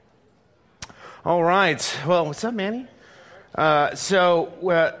All right. Well, what's up, Manny? I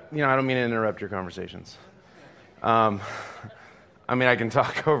don't mean to interrupt your conversations. I can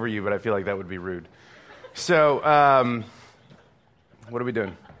talk over you, but I feel like that would be rude. So, what are we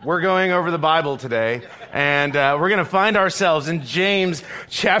doing? We're going over the Bible today, and we're going to find ourselves in James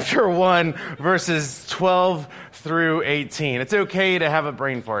chapter 1, verses 12 through 18. It's okay to have a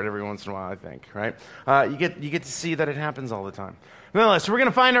brain fart every once in a while, I think, right? You get to see that it happens all the time. Nonetheless, we're going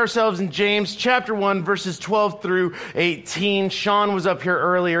to find ourselves in James chapter 1, verses 12 through 18. Sean was up here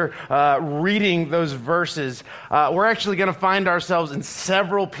earlier reading those verses. We're actually going to find ourselves in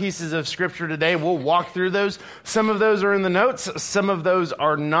several pieces of Scripture today. We'll walk through those. Some of those are in the notes. Some of those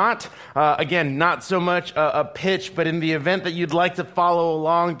are not. Again, not so much a pitch, but in the event that you'd like to follow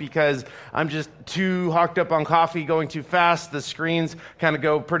along, because I'm just too hooked up on coffee going too fast, the screens kind of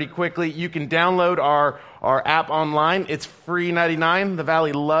go pretty quickly, you can download our app online. It's free 99. The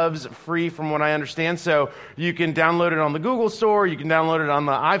Valley loves free from what I understand. So you can download it on the Google Store. You can download it on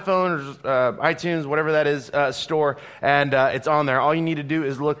the iPhone or iTunes, whatever that is, store. And it's on there. All you need to do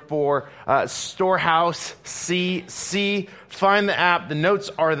is look for Storehouse CC. Find the app. The notes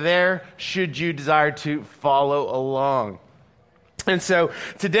are there should you desire to follow along. And so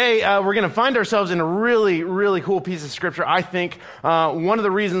today we're going to find ourselves in a really, really cool piece of Scripture. I think one of the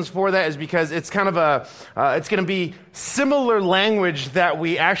reasons for that is because it's kind of it's going to be similar language that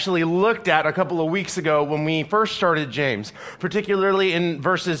we actually looked at a couple of weeks ago when we first started James, particularly in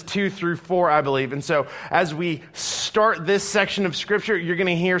verses 2 through 4, I believe. And so as we start this section of Scripture, you're going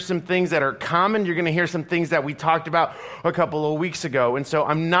to hear some things that are common. You're going to hear some things that we talked about a couple of weeks ago. And so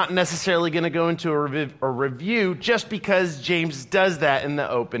I'm not necessarily going to go into a review just because James does that in the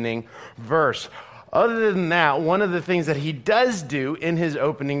opening verse. Other than that, one of the things that he does do in his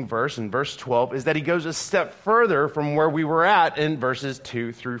opening verse, in verse 12, is that he goes a step further from where we were at in verses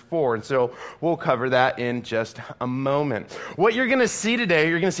 2 through 4. And so we'll cover that in just a moment. What you're going to see today,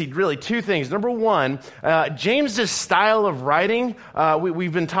 you're going to see really two things. Number one, James's style of writing.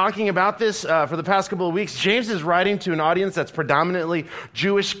 We've been talking about this for the past couple of weeks. James is writing to an audience that's predominantly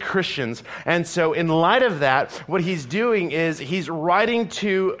Jewish Christians. And so in light of that, what he's doing is he's writing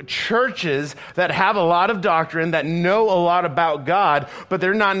to churches that have a lot of doctrine, that know a lot about God, but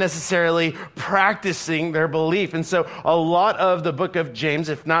they're not necessarily practicing their belief. And so a lot of the book of James,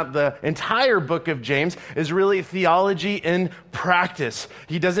 if not the entire book of James, is really theology in practice.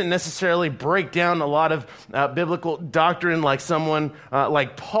 He doesn't necessarily break down a lot of biblical doctrine like someone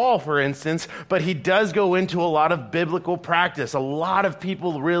like Paul, for instance, but he does go into a lot of biblical practice. A lot of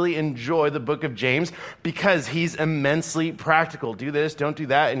people really enjoy the book of James because he's immensely practical. Do this, don't do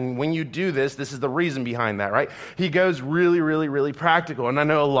that, and when you do this, this is the reason behind that, right? He goes really, really, really practical, and I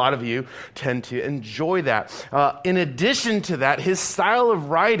know a lot of you tend to enjoy that. In addition to that, his style of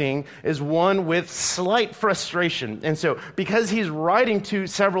writing is one with slight frustration, and so because he's writing to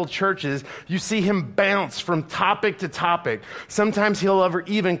several churches, you see him bounce from topic to topic. Sometimes he'll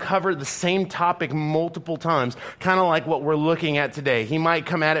even cover the same topic multiple times, kind of like what we're looking at today. He might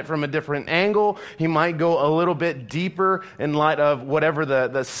come at it from a different angle. He might go a little bit deeper in light of whatever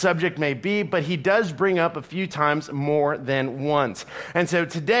the subject may be, but he does bring up a few times more than once. And so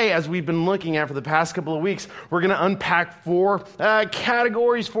today, as we've been looking at for the past couple of weeks, we're going to unpack four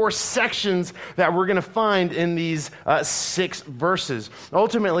categories, four sections that we're going to find in these 6 verses.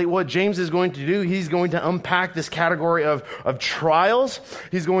 Ultimately, what James is going to do, he's going to unpack this category of trials.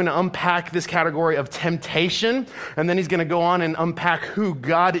 He's going to unpack this category of temptation. And then he's going to go on and unpack who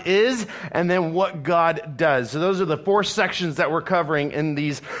God is and then what God does. So those are the 4 sections that we're covering in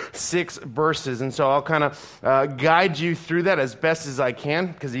these 6 verses. And so I'll kind of guide you through that as best as I can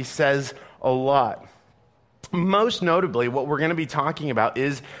because he says a lot. Most notably, what we're going to be talking about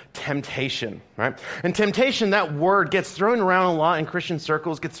is temptation, right? And temptation, that word gets thrown around a lot in Christian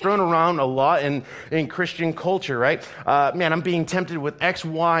circles, gets thrown around a lot in Christian culture, right? I'm being tempted with X,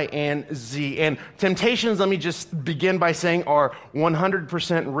 Y, and Z. And temptations, let me just begin by saying, are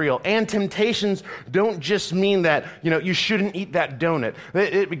 100% real. And temptations don't just mean that, you shouldn't eat that donut.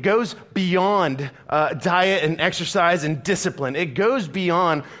 It goes beyond diet and exercise and discipline. It goes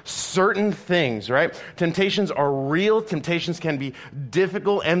beyond certain things, right? Temptations are real. Temptations can be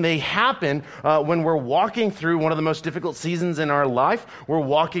difficult, and they happen when we're walking through one of the most difficult seasons in our life. We're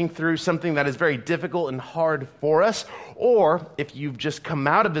walking through something that is very difficult and hard for us. Or if you've just come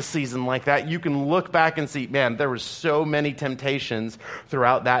out of a season like that, you can look back and see, man, there were so many temptations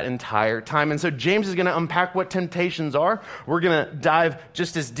throughout that entire time. And so James is going to unpack what temptations are. We're going to dive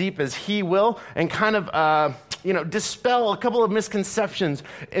just as deep as he will and kind of dispel a couple of misconceptions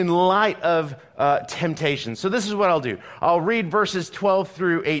in light of temptation. So this is what I'll do. I'll read verses 12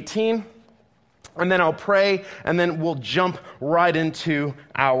 through 18. And then I'll pray, and then we'll jump right into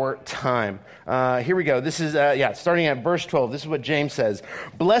our time. Here we go. This is, starting at verse 12. This is what James says.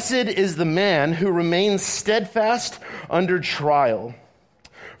 Blessed is the man who remains steadfast under trial.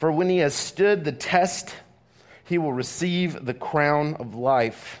 For when he has stood the test, he will receive the crown of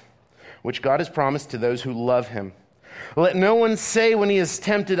life, which God has promised to those who love him. Let no one say when he is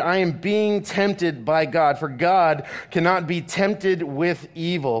tempted, I am being tempted by God. For God cannot be tempted with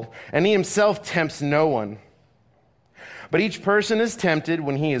evil, and he himself tempts no one. But each person is tempted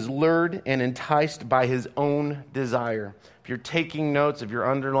when he is lured and enticed by his own desire. If you're taking notes, if you're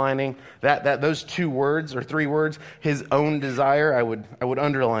underlining that those 2 words or 3 words, his own desire, I would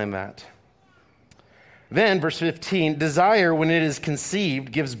underline that. Then, verse 15, desire, when it is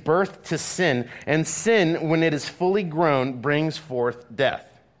conceived, gives birth to sin, and sin, when it is fully grown, brings forth death.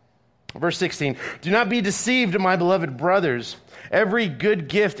 Verse 16, do not be deceived, my beloved brothers. Every good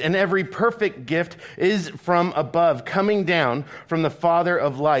gift and every perfect gift is from above, coming down from the Father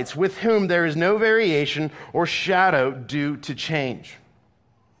of lights, with whom there is no variation or shadow due to change.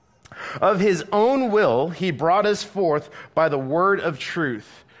 Of his own will, he brought us forth by the word of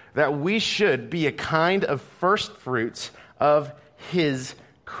truth, that we should be a kind of first fruits of his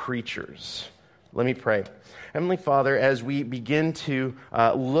creatures. Let me pray. Heavenly Father, as we begin to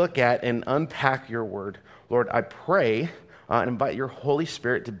look at and unpack your word, Lord, I pray and invite your Holy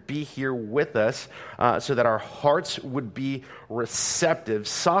Spirit to be here with us so that our hearts would be receptive,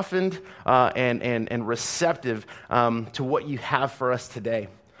 softened and receptive to what you have for us today.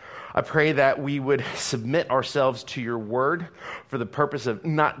 I pray that we would submit ourselves to your word for the purpose of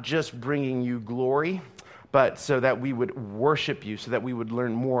not just bringing you glory, but so that we would worship you, so that we would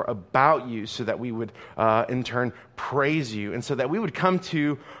learn more about you, so that we would in turn praise you, and so that we would come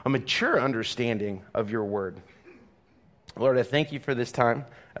to a mature understanding of your word. Lord, I thank you for this time.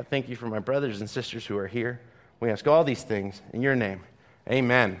 I thank you for my brothers and sisters who are here. We ask all these things in your name.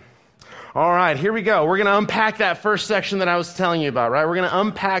 Amen. All right, here we go. We're going to unpack that first section that I was telling you about, right? We're going to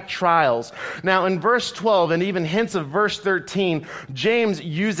unpack trials. Now, in verse 12 and even hints of verse 13, James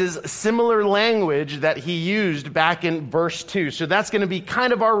uses similar language that he used back in verse 2. So that's going to be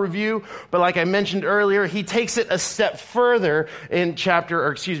kind of our review, but like I mentioned earlier, he takes it a step further in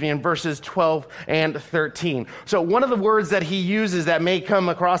in verses 12 and 13. So one of the words that he uses that may come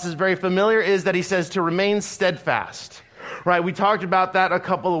across as very familiar is that he says to remain steadfast. Right, we talked about that a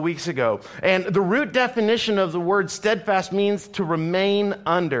couple of weeks ago. And the root definition of the word steadfast means to remain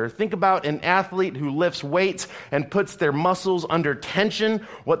under. Think about an athlete who lifts weights and puts their muscles under tension.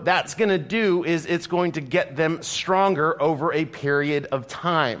 What that's going to do is it's going to get them stronger over a period of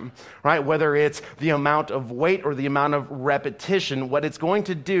time, right? Whether it's the amount of weight or the amount of repetition, what it's going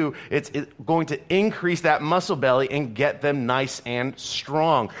to do, it's going to increase that muscle belly and get them nice and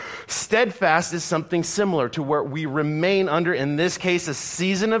strong. Steadfast is something similar to where we remain under, in this case, a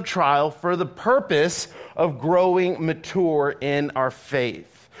season of trial for the purpose of growing mature in our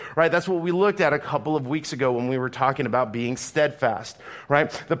faith. Right? That's what we looked at a couple of weeks ago when we were talking about being steadfast.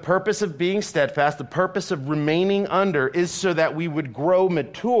 Right? The purpose of being steadfast, the purpose of remaining under is so that we would grow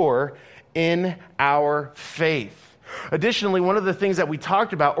mature in our faith. Additionally, one of the things that we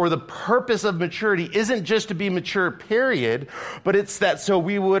talked about, or the purpose of maturity, isn't just to be mature, period, but it's that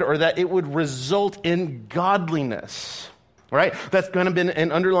it would result in godliness. Right? That's going to be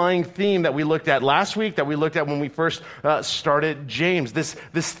an underlying theme that we looked at last week, that we looked at when we first started James. This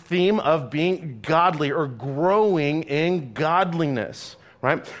theme of being godly or growing in godliness.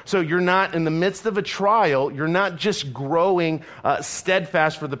 Right? So you're not in the midst of a trial, you're not just growing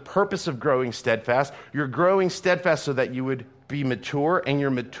steadfast for the purpose of growing steadfast. You're growing steadfast so that you would be mature, and your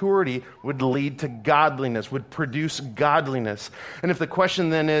maturity would lead to godliness, would produce godliness. And if the question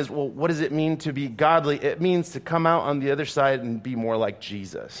then is, well, what does it mean to be godly? It means to come out on the other side and be more like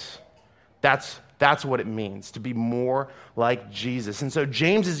Jesus. That's what it means, to be more like Jesus. And so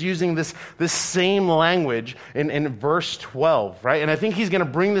James is using this same language in verse 12, right? And I think he's going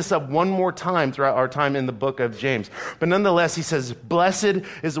to bring this up one more time throughout our time in the book of James. But nonetheless, he says, blessed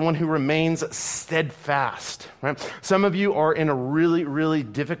is the one who remains steadfast, right? Some of you are in a really, really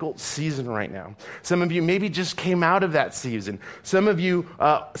difficult season right now. Some of you maybe just came out of that season. Some of you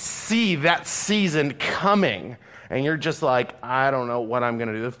see that season coming. And you're just like, I don't know what I'm going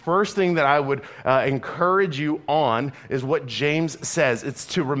to do. The first thing that I would encourage you on is what James says. It's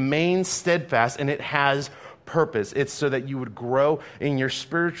to remain steadfast, and it has purpose. It's so that you would grow in your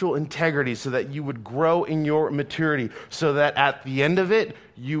spiritual integrity, so that you would grow in your maturity, so that at the end of it,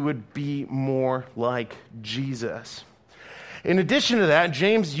 you would be more like Jesus. In addition to that,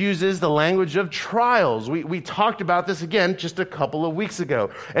 James uses the language of trials. We talked about this again just a couple of weeks ago.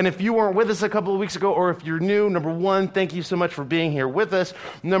 And if you weren't with us a couple of weeks ago, or if you're new, number one, thank you so much for being here with us.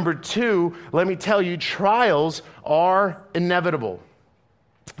 Number two, let me tell you, trials are inevitable.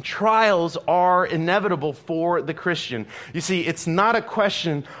 Trials are inevitable for the Christian. You see, it's not a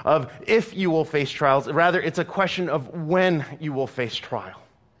question of if you will face trials. Rather, it's a question of when you will face trial.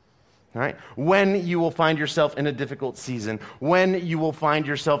 Right? When you will find yourself in a difficult season, when you will find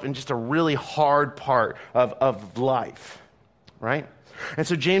yourself in just a really hard part of life, right? And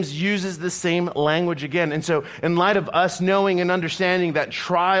so James uses the same language again. And so in light of us knowing and understanding that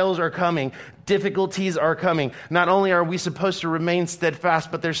trials are coming, difficulties are coming, not only are we supposed to remain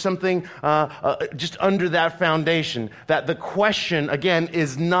steadfast, but there's something just under that foundation, that the question, again,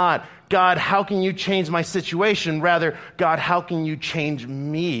 is not, God, how can you change my situation? Rather, God, how can you change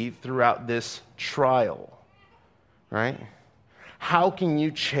me throughout this trial? Right? How can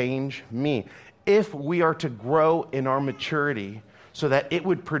you change me? If we are to grow in our maturity so that it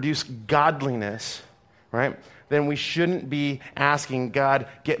would produce godliness, right, then we shouldn't be asking, God,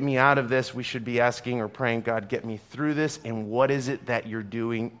 get me out of this. We should be asking or praying, God, get me through this, and what is it that you're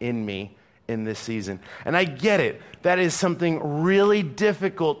doing in me in this season? And I get it. That is something really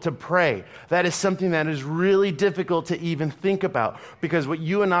difficult to pray. That is something that is really difficult to even think about, because what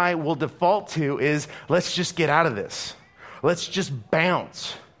you and I will default to is, let's just get out of this. Let's just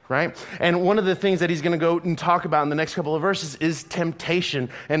bounce. Right? And one of the things that he's going to go and talk about in the next couple of verses is temptation.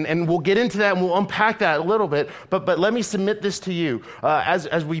 And we'll get into that and we'll unpack that a little bit. But let me submit this to you.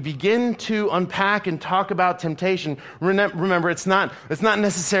 As we begin to unpack and talk about temptation, remember, it's not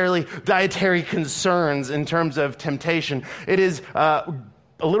necessarily dietary concerns in terms of temptation. It is a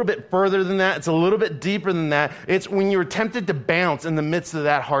little bit further than that. It's a little bit deeper than that. It's when you're tempted to bounce in the midst of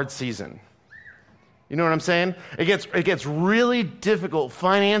that hard season. You know what I'm saying? It gets really difficult.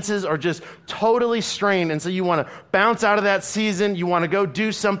 Finances are just totally strained. And so you want to bounce out of that season. You want to go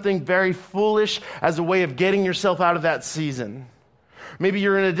do something very foolish as a way of getting yourself out of that season. Maybe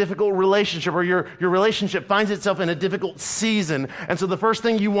you're in a difficult relationship, or your relationship finds itself in a difficult season. And so the first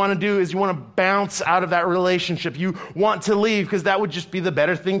thing you want to do is you want to bounce out of that relationship. You want to leave because that would just be the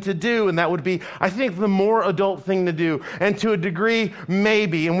better thing to do. And that would be, I think, the more adult thing to do. And to a degree,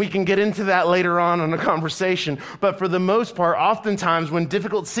 maybe, and we can get into that later on in a conversation. But for the most part, oftentimes when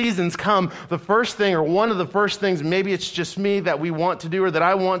difficult seasons come, the first thing, or one of the first things, maybe it's just me, that we want to do, or that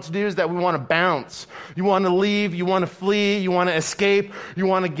I want to do, is that we want to bounce. You want to leave, you want to flee, you want to escape. You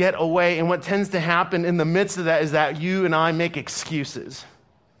want to get away. And what tends to happen in the midst of that is that you and I make excuses.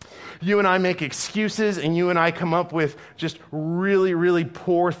 You and I make excuses, and you and I come up with just really, really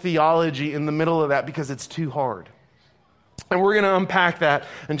poor theology in the middle of that because it's too hard. And we're going to unpack that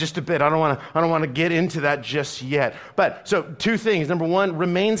in just a bit. I don't want to get into that just yet. But so two things. Number one,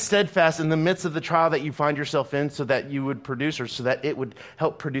 remain steadfast in the midst of the trial that you find yourself in, so that you would produce, or so that it would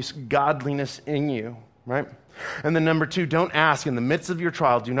help produce godliness in you, right? And then number two, don't ask in the midst of your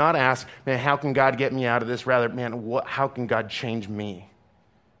trial, do not ask, man, how can God get me out of this? Rather, man, how can God change me?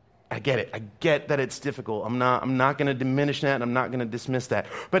 I get it. I get that it's difficult. I'm not going to diminish that, and I'm not going to dismiss that.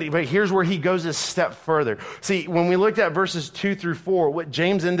 But here's where he goes a step further. See, when we looked at verses 2 through 4, where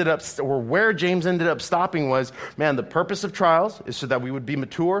James ended up stopping was, man, the purpose of trials is so that we would be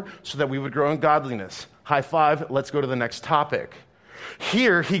mature, so that we would grow in godliness. High five. Let's go to the next topic.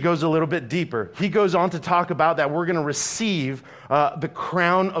 Here, he goes a little bit deeper. He goes on to talk about that we're going to receive the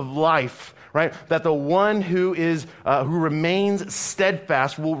crown of life, right? That the one who remains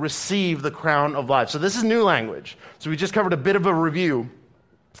steadfast will receive the crown of life. So this is new language. So we just covered a bit of a review,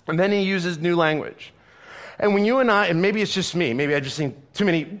 and then he uses new language. And when you and I, and maybe it's just me, maybe I've just seen too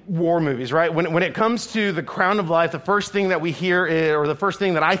many war movies, right? When it comes to the crown of life, the first thing that we hear, or the first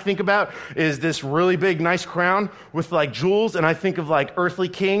thing that I think about, is this really big, nice crown with like jewels, and I think of like earthly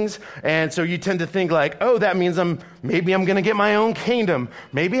kings. And so you tend to think like, oh, that means maybe I'm going to get my own kingdom.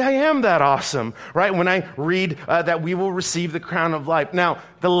 Maybe I am that awesome, right? When I read that we will receive the crown of life. Now,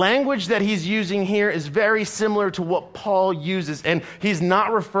 the language that he's using here is very similar to what Paul uses, and he's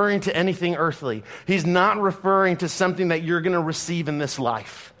not referring to anything earthly. He's not referring to something that you're going to receive in this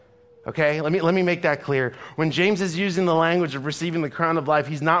life. Okay, let me make that clear. When James is using the language of receiving the crown of life,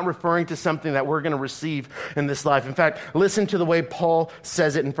 he's not referring to something that we're going to receive in this life. In fact, listen to the way Paul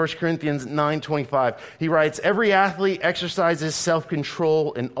says it in 1 Corinthians 9:25. He writes, "Every athlete exercises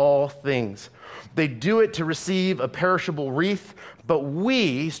self-control in all things. They do it to receive a perishable wreath, but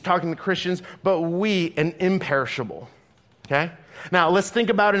we," he's talking to Christians, "but we an imperishable." Okay? Now, let's think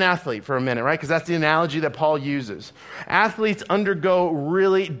about an athlete for a minute, right? Because that's the analogy that Paul uses. Athletes undergo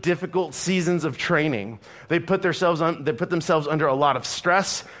really difficult seasons of training. They put themselves under a lot of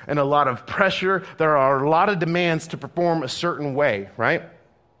stress and a lot of pressure. There are a lot of demands to perform a certain way, right?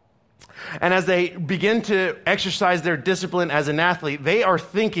 And as they begin to exercise their discipline as an athlete, they are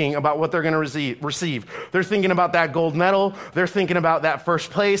thinking about what they're going to receive. They're thinking about that gold medal. They're thinking about that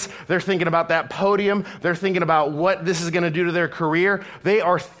first place. They're thinking about that podium. They're thinking about what this is going to do to their career. They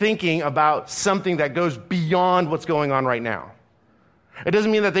are thinking about something that goes beyond what's going on right now. It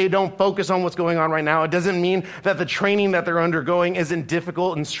doesn't mean that they don't focus on what's going on right now. It doesn't mean that the training that they're undergoing isn't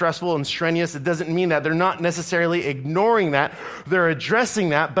difficult and stressful and strenuous. It doesn't mean that they're not necessarily ignoring that. They're addressing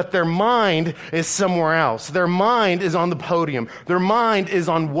that, but their mind is somewhere else. Their mind is on the podium. Their mind is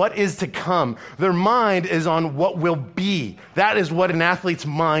on what is to come. Their mind is on what will be. That is what an athlete's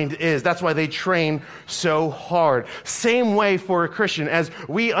mind is. That's why they train so hard. Same way for a Christian, as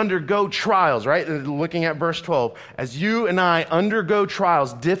we undergo trials, right? Looking at verse 12, as you and I undergo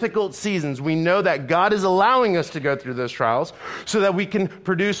trials, difficult seasons, we know that God is allowing us to go through those trials so that we can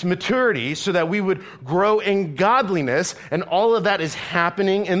produce maturity, so that we would grow in godliness, and all of that is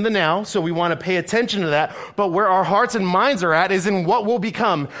happening in the now, so we want to pay attention to that. But where our hearts and minds are at is in what will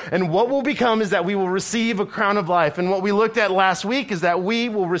become, and what will become is that we will receive a crown of life. And what we looked at last week is that we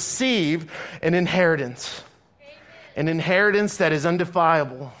will receive an inheritance, an inheritance that is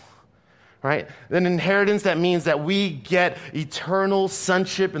undefilable. Right? An inheritance that means that we get eternal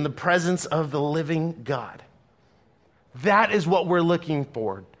sonship in the presence of the living God. That is what we're looking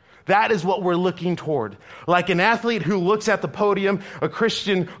for. That is what we're looking toward. Like an athlete who looks at the podium, a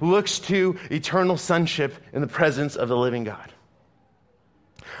Christian looks to eternal sonship in the presence of the living God.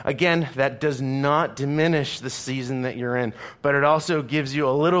 Again, that does not diminish the season that you're in, but it also gives you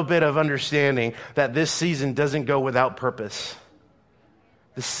a little bit of understanding that this season doesn't go without purpose.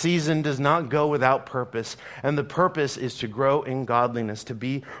 The season does not go without purpose, and the purpose is to grow in godliness, to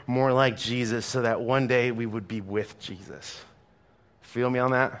be more like Jesus, so that one day we would be with Jesus. Feel me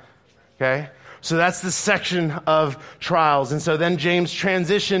on that? Okay? So that's the section of trials. And so then James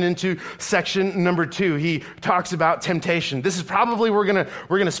transitioned into section number 2. He talks about temptation. This is probably we're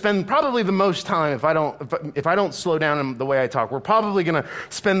gonna spend probably the most time, if I don't slow down in the way I talk, we're probably gonna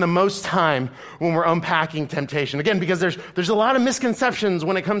spend the most time when we're unpacking temptation. Again, because there's a lot of misconceptions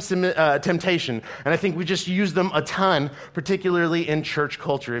when it comes to temptation, and I think we just use them a ton, particularly in church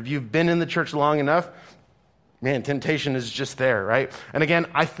culture. If you've been in the church long enough, man, temptation is just there, right? And again,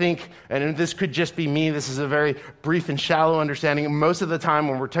 I think, and this could just be me, this is a very brief and shallow understanding. Most of the time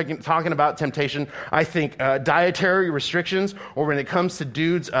when we're talking about temptation, I think dietary restrictions, or when it comes to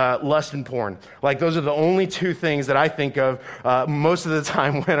dudes, lust and porn. Like those are the only two things that I think of most of the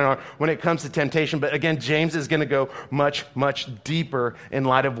time when it comes to temptation. But again, James is going to go much, much deeper in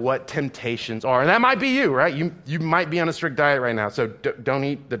light of what temptations are. And that might be you, right? You might be on a strict diet right now, so don't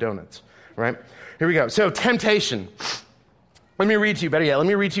eat the donuts, right? Here we go. So temptation. Let me read to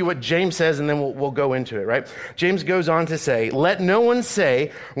you what James says, and then we'll go into it, right? James goes on to say, "Let no one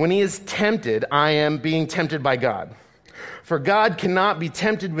say when he is tempted, I am being tempted by God. For God cannot be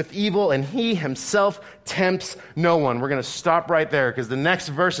tempted with evil, and he himself tempts no one." We're going to stop right there because the next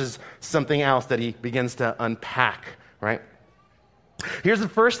verse is something else that he begins to unpack, right? Here's the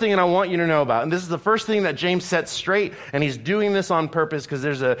first thing that I want you to know about, and this is the first thing that James sets straight, and he's doing this on purpose because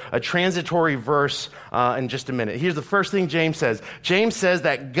there's a transitory verse in just a minute. Here's the first thing James says. James says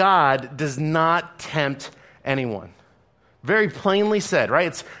that God does not tempt anyone. Very plainly said,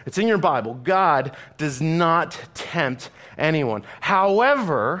 right? It's in your Bible. God does not tempt anyone.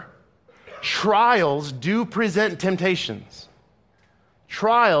 However, trials do present temptations.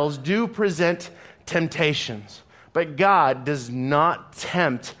 Trials do present temptations. But God does not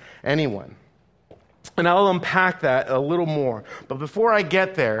tempt anyone. And I'll unpack that a little more. But before I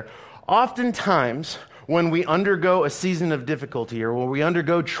get there, oftentimes when we undergo a season of difficulty or when we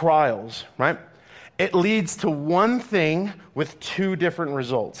undergo trials, right, it leads to one thing with two different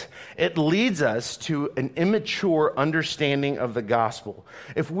results. It leads us to an immature understanding of the gospel.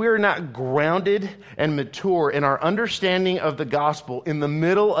 If we're not grounded and mature in our understanding of the gospel in the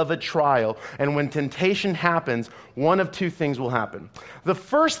middle of a trial, and when temptation happens, one of two things will happen. The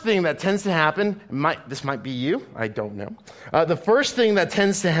first thing that tends to happen, this might be you, I don't know. The first thing that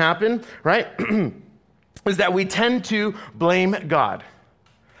tends to happen, right, is that we tend to blame God.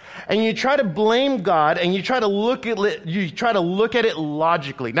 And you try to blame God, and you try to look at it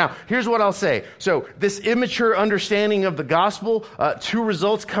logically. Now, here's what I'll say. So, this immature understanding of the gospel, two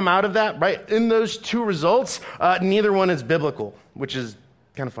results come out of that, right? In those two results, neither one is biblical, which is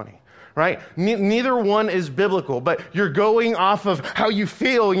kind of funny, right? Neither one is biblical, but you're going off of how you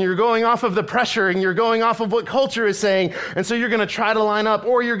feel, and you're going off of the pressure, and you're going off of what culture is saying, and so you're going to try to line up,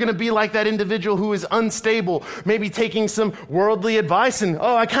 or you're going to be like that individual who is unstable, maybe taking some worldly advice, and,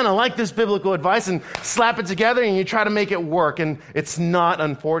 I kind of like this biblical advice, and slap it together, and you try to make it work, and it's not,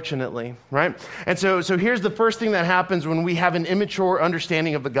 unfortunately, right? And so here's the first thing that happens when we have an immature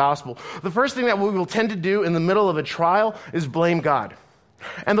understanding of the gospel. The first thing that we will tend to do in the middle of a trial is blame God.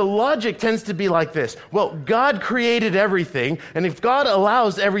 And the logic tends to be like this. Well, God created everything, and if God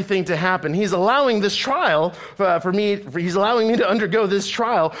allows everything to happen, he's allowing this trial for me, he's allowing me to undergo this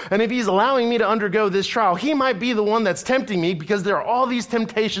trial, and if he's allowing me to undergo this trial, he might be the one that's tempting me because there are all these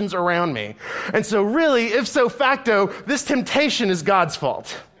temptations around me. And so really, if so facto, this temptation is God's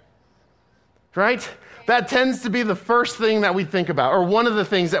fault. Right? That tends to be the first thing that we think about, or one of the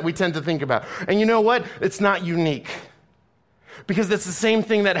things that we tend to think about. And you know what? It's not unique. Because that's the same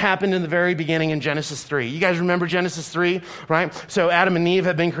thing that happened in the very beginning in Genesis 3. You guys remember Genesis 3, right? So Adam and Eve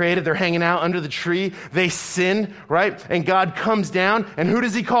have been created. They're hanging out under the tree. They sin, right? And God comes down, and who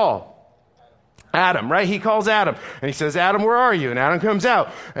does he call? Adam, right? He calls Adam, and he says, Adam, where are you? And Adam comes out,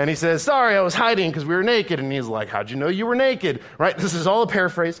 and he says, sorry, I was hiding because we were naked. And he's like, how'd you know you were naked? Right? This is all a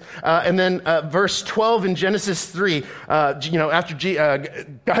paraphrase. And then verse 12 in Genesis 3, after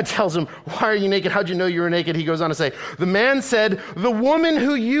God tells him, why are you naked? How'd you know you were naked? He goes on to say, the man said, the woman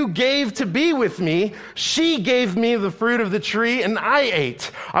who you gave to be with me, she gave me the fruit of the tree, and I ate.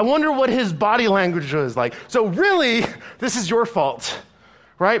 I wonder what his body language was like. So really, this is your fault.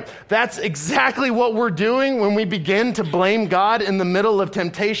 Right? That's exactly what we're doing when we begin to blame God in the middle of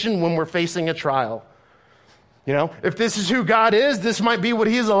temptation when we're facing a trial. If this is who God is, this might be what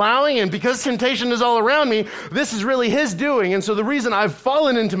he's allowing, and because temptation is all around me, this is really his doing. And so the reason I've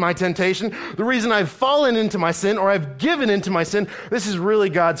fallen into my temptation, the reason I've fallen into my sin, or I've given into my sin, this is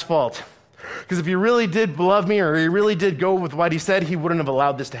really God's fault. Because if he really did love me, or he really did go with what he said, he wouldn't have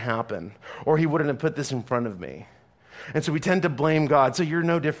allowed this to happen, or he wouldn't have put this in front of me. And so we tend to blame God. So you're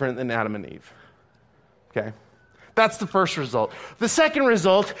no different than Adam and Eve. Okay? That's the first result. The second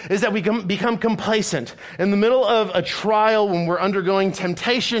result is that we become complacent. In the middle of a trial, when we're undergoing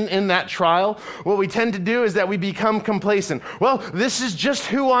temptation in that trial, what we tend to do is that we become complacent. Well, this is just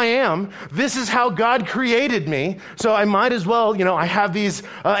who I am. This is how God created me. So I might as well, I have these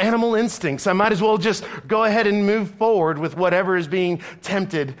animal instincts. I might as well just go ahead and move forward with whatever is being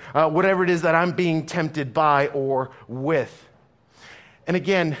tempted, whatever it is that I'm being tempted by or with. And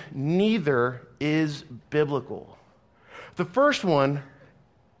again, neither is biblical. The first one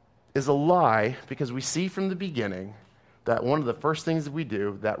is a lie because we see from the beginning that one of the first things that we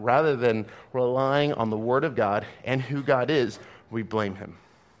do, that rather than relying on the Word of God and who God is, we blame him.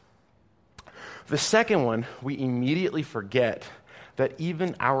 The second one, we immediately forget that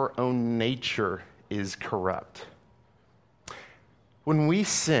even our own nature is corrupt. When we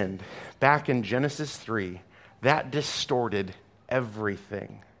sinned back in Genesis 3, that distorted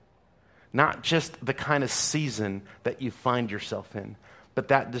everything. Not just the kind of season that you find yourself in, but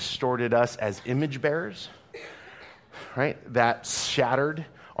that distorted us as image bearers, right? That shattered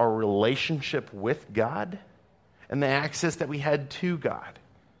our relationship with God and the access that we had to God.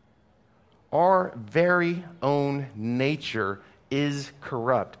 Our very own nature is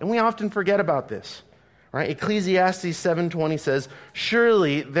corrupt. And we often forget about this, right? Ecclesiastes 7:20 says,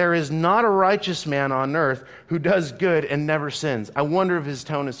 surely there is not a righteous man on earth who does good and never sins. I wonder if his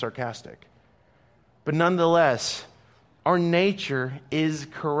tone is sarcastic. But nonetheless, our nature is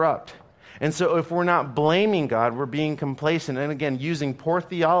corrupt. And so if we're not blaming God, we're being complacent. And again, using poor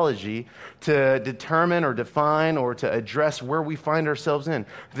theology to determine or define or to address where we find ourselves in.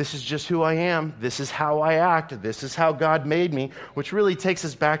 This is just who I am. This is how I act. This is how God made me, which really takes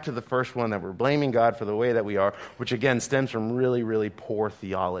us back to the first one, that we're blaming God for the way that we are, which again stems from really, really poor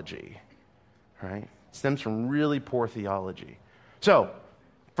theology. Right? It stems from really poor theology. So,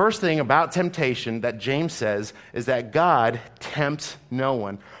 first thing about temptation that James says is that God tempts no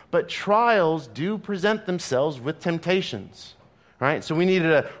one. But trials do present themselves with temptations, right? So we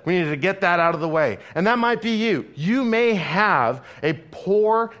needed to get that out of the way. And that might be you. You may have a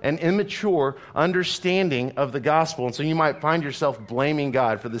poor and immature understanding of the gospel, and so you might find yourself blaming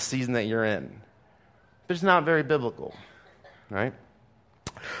God for the season that you're in. But it's not very biblical, right?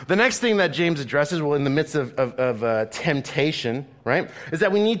 The next thing that James addresses, in the midst of temptation, right, is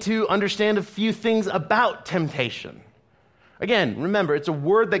that we need to understand a few things about temptation. Again, remember, it's a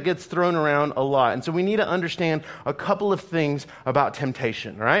word that gets thrown around a lot, and so we need to understand a couple of things about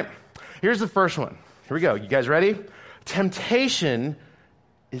temptation, right? Here's the first one. Here we go. You guys ready? Temptation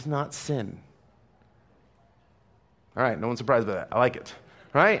is not sin. All right, no one's surprised by that. I like it.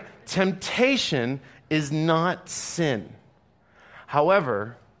 right? Temptation is not sin.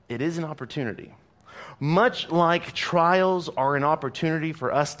 However, it is an opportunity. Much like trials are an opportunity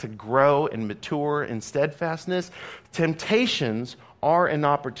for us to grow and mature in steadfastness, temptations are an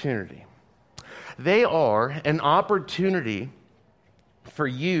opportunity. They are an opportunity for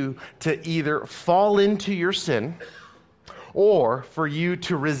you to either fall into your sin or for you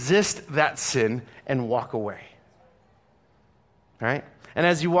to resist that sin and walk away. Right? And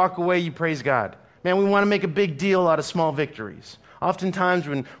as you walk away, you praise God. Man, we want to make a big deal out of small victories. Oftentimes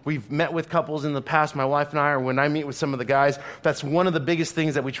when we've met with couples in the past, my wife and I, or when I meet with some of the guys, that's one of the biggest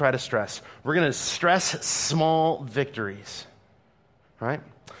things that we try to stress. We're going to stress small victories. Right?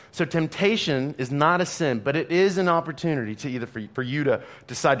 So temptation is not a sin, but it is an opportunity to either for you to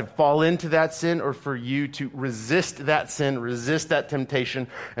decide to fall into that sin or for you to resist that sin, resist that temptation,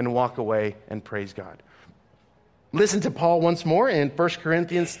 and walk away and praise God. Listen to Paul once more in 1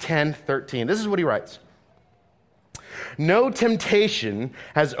 Corinthians 10:13. This is what he writes. No temptation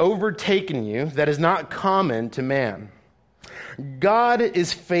has overtaken you that is not common to man. God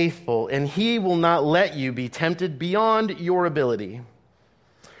is faithful, and he will not let you be tempted beyond your ability.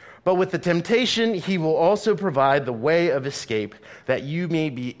 But with the temptation, he will also provide the way of escape that you may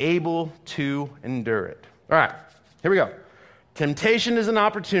be able to endure it. All right, here we go. Temptation is an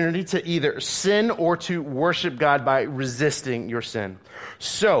opportunity to either sin or to worship God by resisting your sin.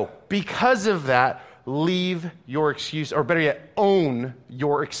 So, because of that, leave your excuse, or better yet, own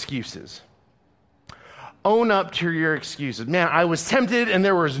your excuses. Own up to your excuses. Man, I was tempted and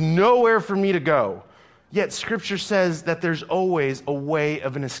there was nowhere for me to go. Yet Scripture says that there's always a way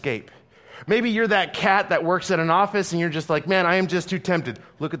of an escape. Maybe you're that cat that works at an office and you're just like, man, I am just too tempted.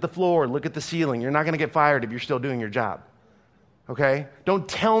 Look at the floor, look at the ceiling. You're not going to get fired if you're still doing your job. Okay? Don't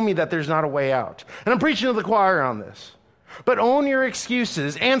tell me that there's not a way out. And I'm preaching to the choir on this. But own your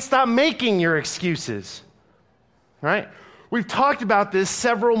excuses and stop making your excuses. Right? We've talked about this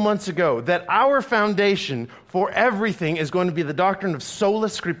several months ago, that our foundation for everything is going to be the doctrine of sola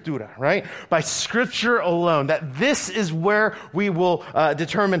scriptura, right? By Scripture alone. That this is where we will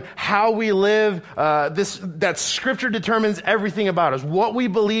determine how we live. That Scripture determines everything about us. What we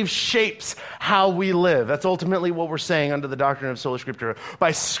believe shapes how we live. That's ultimately what we're saying under the doctrine of sola scriptura.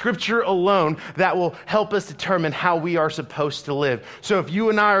 By Scripture alone, that will help us determine how we are supposed to live. So if you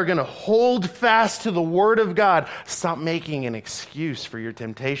and I are going to hold fast to the Word of God, stop making an excuse for your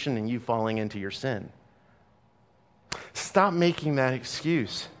temptation and you falling into your sin. Stop making that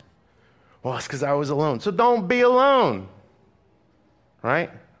excuse. Well, it's because I was alone. So don't be alone. Right?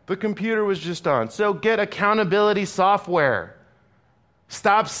 The computer was just on. So get accountability software.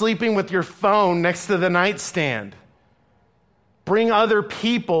 Stop sleeping with your phone next to the nightstand. Bring other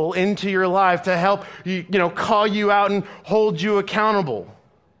people into your life to help you, call you out and hold you accountable.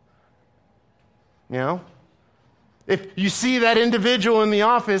 If you see that individual in the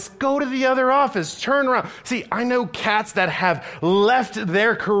office, go to the other office, turn around. See, I know cats that have left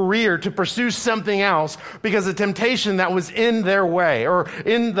their career to pursue something else because of temptation that was in their way or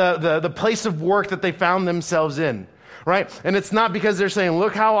in the place of work that they found themselves in, right? And it's not because they're saying,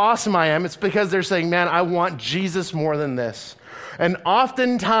 look how awesome I am. It's because they're saying, man, I want Jesus more than this. And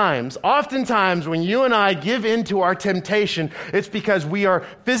oftentimes, when you and I give in to our temptation, it's because we are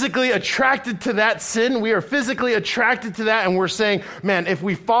physically attracted to that sin. We are physically attracted to that, and we're saying, man, if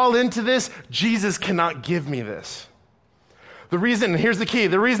we fall into this, Jesus cannot give me this. The reason, here's the key,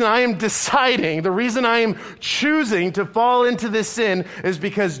 the reason I am choosing to fall into this sin is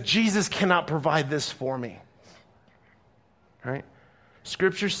because Jesus cannot provide this for me. Right?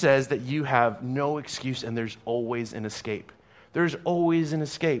 Scripture says that you have no excuse and there's always an escape. There's always an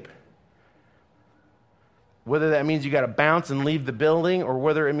escape. Whether that means you got to bounce and leave the building or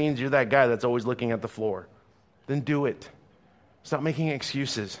whether it means you're that guy that's always looking at the floor, then do it. Stop making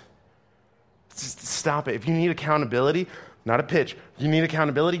excuses. Stop it. If you need accountability, not a pitch, you need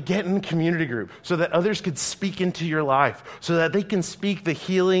accountability, get in a community group so that others could speak into your life, so that they can speak the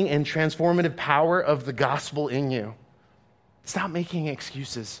healing and transformative power of the gospel in you. Stop making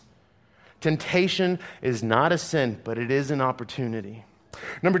excuses. Temptation is not a sin, but it is an opportunity.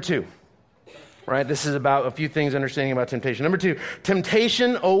 Number 2, right? This is about a few things understanding about temptation. Number 2,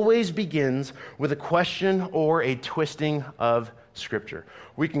 temptation always begins with a question or a twisting of Scripture.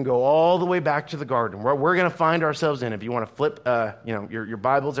 We can go all the way back to the garden, where we're going to find ourselves in. If you want to flip your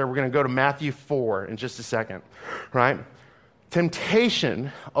Bibles there, we're going to go to Matthew 4 in just a second, right?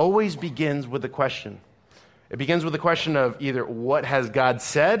 Temptation always begins with a question. It begins with the question of either what has God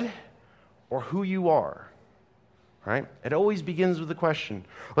said or who you are. right? It always begins with a question.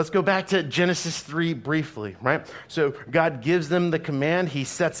 Let's go back to Genesis 3 briefly, right? So God gives them the command. He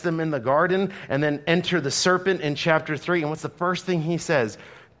sets them in the garden, and then enter the serpent in chapter 3. And what's the first thing he says?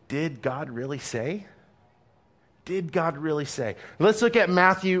 Did God really say? Did God really say? Let's look at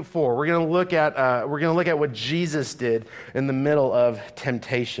Matthew 4. We're going to look at what Jesus did in the middle of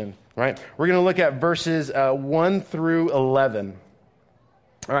temptation, right? We're going to look at verses 1 through 11.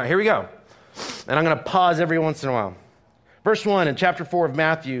 All right, here we go. And I'm going to pause every once in a while. Verse 1 in chapter 4 of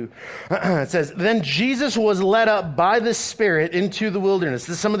Matthew, it says, Then Jesus was led up by the Spirit into the wilderness.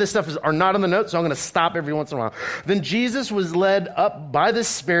 Some of this stuff are not on the notes, so I'm going to stop every once in a while. Then Jesus was led up by the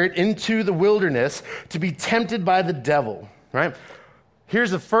Spirit into the wilderness to be tempted by the devil, right?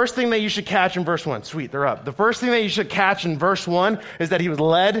 Here's the first thing that you should catch in verse 1. Sweet, they're up. The first thing that you should catch in verse 1 is that he was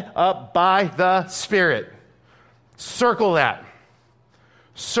led up by the Spirit. Circle that.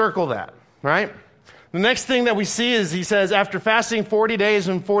 Circle that, right? The next thing that we see is he says, after fasting 40 days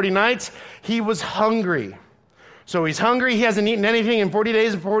and 40 nights, he was hungry. So he's hungry, he hasn't eaten anything in 40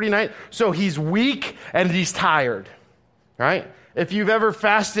 days and 40 nights, so he's weak and he's tired, right? If you've ever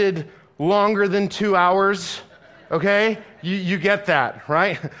fasted longer than 2 hours, okay, you get that,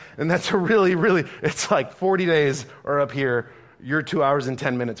 right? And that's it's like 40 days are up here, your 2 hours and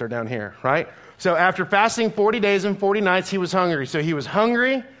 10 minutes are down here, right? So after fasting 40 days and 40 nights, he was hungry. So he was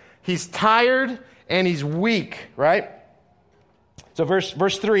hungry, he's tired, and he's weak, right? So verse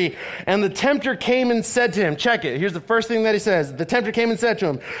 3, and the tempter came and said to him, check it, here's the first thing that he says. The tempter came and said to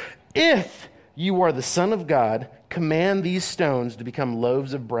him, if you are the Son of God, command these stones to become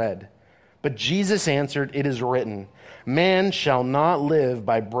loaves of bread. But Jesus answered, it is written, man shall not live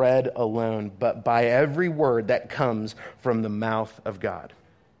by bread alone, but by every word that comes from the mouth of God.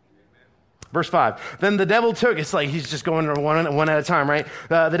 Verse 5, then the devil took, it's like he's just going one at a time, right?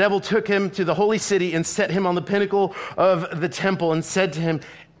 The devil took him to the holy city and set him on the pinnacle of the temple and said to him,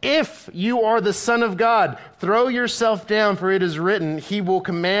 if you are the Son of God, throw yourself down, for it is written, he will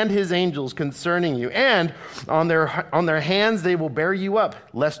command his angels concerning you, and on their hands they will bear you up,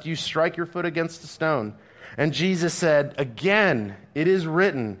 lest you strike your foot against a stone. And Jesus said, again, it is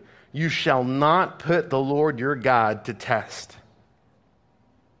written, you shall not put the Lord your God to test.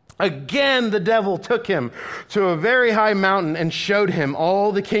 Again, the devil took him to a very high mountain and showed him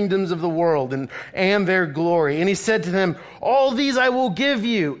all the kingdoms of the world and their glory. And he said to them, all these I will give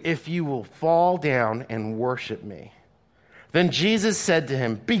you if you will fall down and worship me. Then Jesus said to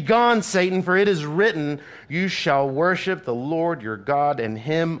him, begone, Satan, for it is written, you shall worship the Lord your God, and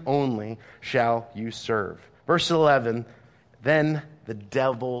him only shall you serve. Verse 11, then the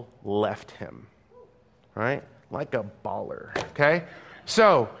devil left him. Right? Like a baller, okay?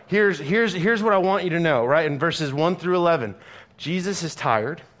 So here's what I want you to know, right? In verses 1 through 11, Jesus is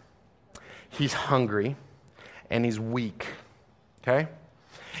tired, he's hungry, and he's weak, okay?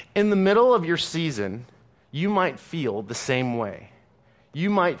 In the middle of your season, you might feel the same way. You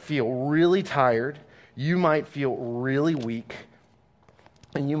might feel really tired, you might feel really weak,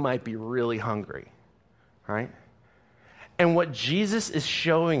 and you might be really hungry, right? And what Jesus is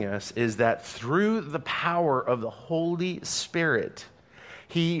showing us is that through the power of the Holy Spirit,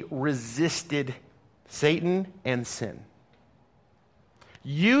 he resisted Satan and sin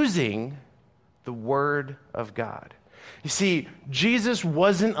using the Word of God. You see, Jesus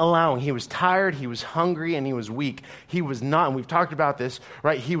wasn't allowing, he was tired, he was hungry, and he was weak. He was not, and we've talked about this,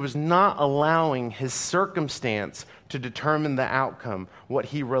 right? He was not allowing his circumstance to determine the outcome. What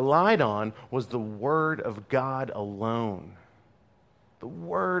he relied on was the Word of God alone. The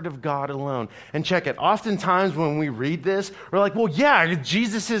Word of God alone. And check it, oftentimes when we read this, we're like, well, yeah,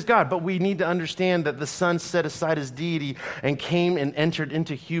 Jesus is God, but we need to understand that the Son set aside his deity and came and entered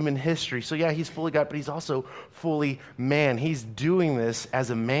into human history. So yeah, he's fully God, but he's also fully man. He's doing this as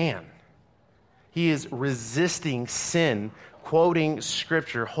a man. He is resisting sin, quoting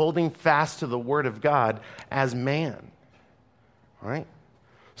Scripture, holding fast to the Word of God as man. All right?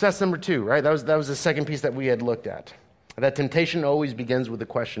 So that's number 2, right? That was the second piece that we had looked at. That temptation always begins with a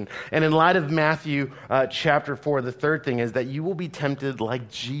question. And in light of Matthew chapter 4, the third thing is that you will be tempted like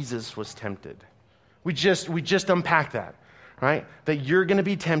Jesus was tempted. We just unpacked that, right? That you're going to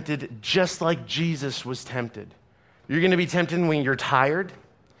be tempted just like Jesus was tempted. You're going to be tempted when you're tired.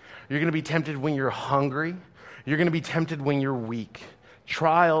 You're going to be tempted when you're hungry. You're going to be tempted when you're weak.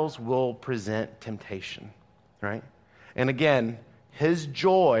 Trials will present temptation, right? And again, his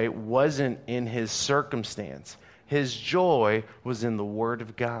joy wasn't in his circumstance. His joy was in the Word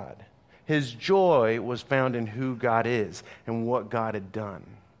of God. His joy was found in who God is and what God had done,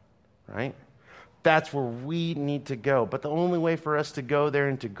 right? That's where we need to go. But the only way for us to go there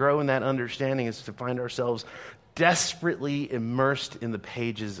and to grow in that understanding is to find ourselves desperately immersed in the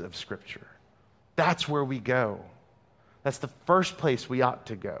pages of Scripture. That's where we go. That's the first place we ought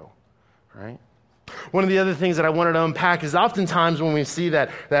to go, right? One of the other things that I wanted to unpack is oftentimes when we see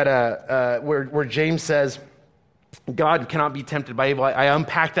that where James says, God cannot be tempted by evil, I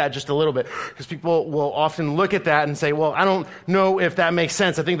unpack that just a little bit because people will often look at that and say, well, I don't know if that makes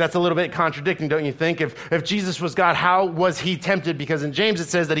sense. I think that's a little bit contradicting, don't you think? If Jesus was God, how was he tempted? Because in James it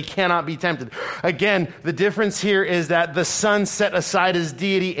says that he cannot be tempted. Again, the difference here is that the Son set aside his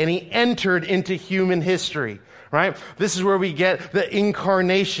deity and he entered into human history, right? This is where we get the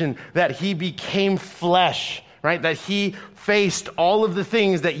incarnation, that he became flesh, right? That he faced all of the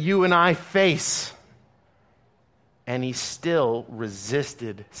things that you and I face. And he still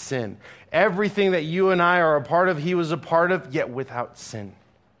resisted sin. Everything that you and I are a part of, he was a part of, yet without sin.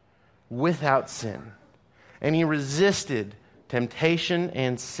 Without sin. And he resisted temptation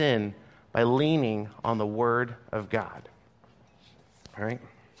and sin by leaning on the Word of God. All right?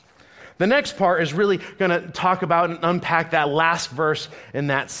 The next part is really going to talk about and unpack that last verse in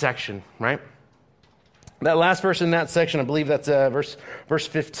that section, right? That last verse in that section, I believe that's verse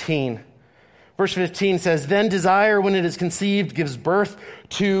 15. Verse 15 says, then desire, when it is conceived, gives birth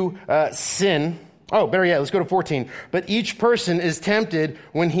to sin. Oh, better yet, let's go to 14. But each person is tempted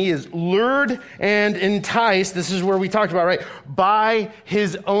when he is lured and enticed. This is where we talked about, right? By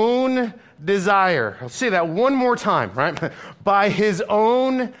his own desire. I'll say that one more time, right? By his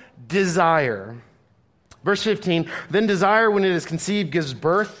own desire. Verse 15, then desire, when it is conceived, gives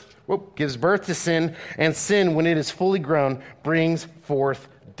birth to sin, and sin, when it is fully grown, brings forth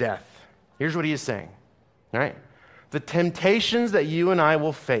death. Here's what he is saying, all right? The temptations that you and I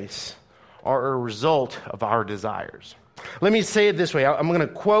will face are a result of our desires. Let me say it this way. I'm going to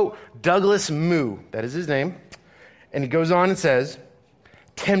quote Douglas Moo. That is his name. And he goes on and says,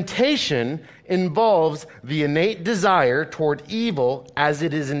 temptation involves the innate desire toward evil as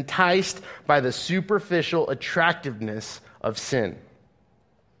it is enticed by the superficial attractiveness of sin.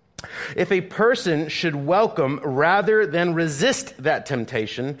 If a person should welcome rather than resist that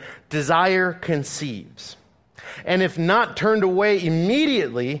temptation, desire conceives. And if not turned away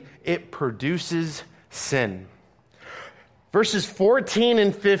immediately, it produces sin. Verses 14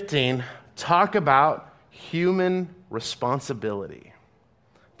 and 15 talk about human responsibility.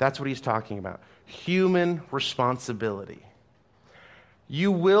 That's what he's talking about. Human responsibility.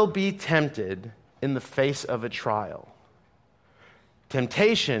 You will be tempted in the face of a trial.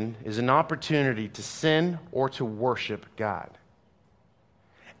 Temptation is an opportunity to sin or to worship God.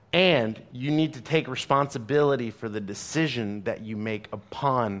 And you need to take responsibility for the decision that you make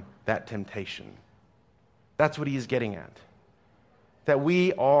upon that temptation. That's what he is getting at. That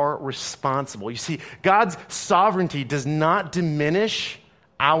we are responsible. You see, God's sovereignty does not diminish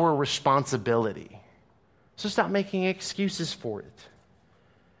our responsibility. So stop making excuses for it.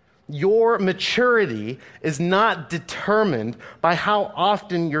 Your maturity is not determined by how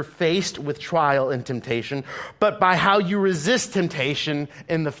often you're faced with trial and temptation, but by how you resist temptation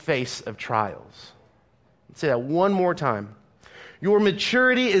in the face of trials. Let's say that one more time. Your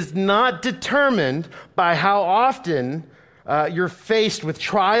maturity is not determined by how often you're faced with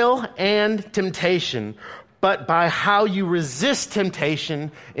trial and temptation, but by how you resist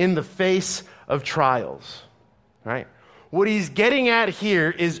temptation in the face of trials. Right? What he's getting at here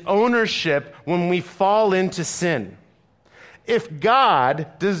is ownership when we fall into sin. If God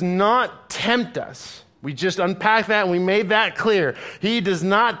does not tempt us, we just unpacked that and we made that clear. He does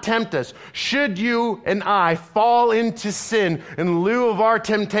not tempt us. Should you and I fall into sin in lieu of our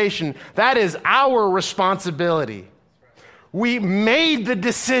temptation, that is our responsibility. We made the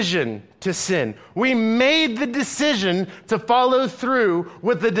decision to sin. We made the decision to follow through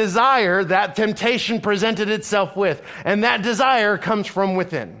with the desire that temptation presented itself with. And that desire comes from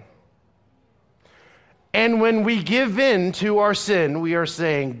within. And when we give in to our sin, we are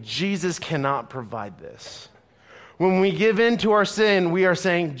saying, Jesus cannot provide this. When we give in to our sin, we are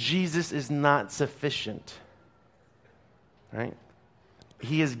saying, Jesus is not sufficient. Right?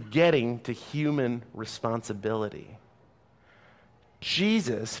 He is getting to human responsibility.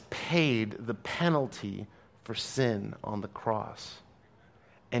 Jesus paid the penalty for sin on the cross.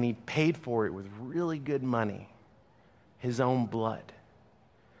 And he paid for it with really good money, his own blood.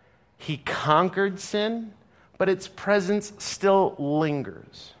 He conquered sin, but its presence still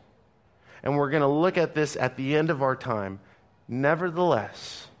lingers. And we're going to look at this at the end of our time.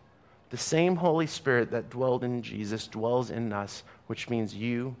 Nevertheless, the same Holy Spirit that dwelled in Jesus dwells in us, which means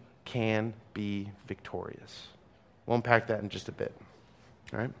you can be victorious. We'll unpack that in just a bit.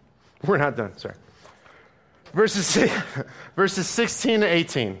 All right? We're not done, sorry. Verses 16 to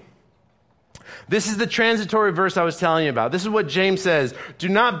 18. This is the transitory verse I was telling you about. This is what James says. Do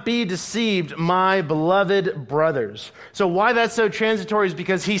not be deceived, my beloved brothers. So why that's so transitory is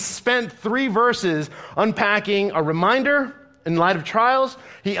because he spent 3 verses unpacking a reminder in light of trials.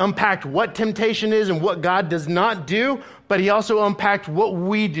 He unpacked what temptation is and what God does not do, but he also unpacked what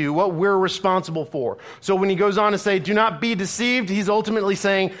we do, what we're responsible for. So when he goes on to say, do not be deceived, he's ultimately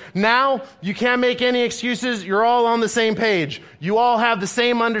saying, now you can't make any excuses. You're all on the same page. You all have the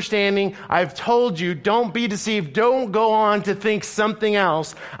same understanding. I've told you, don't be deceived. Don't go on to think something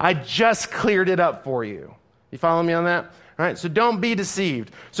else. I just cleared it up for you. You follow me on that? All right, so don't be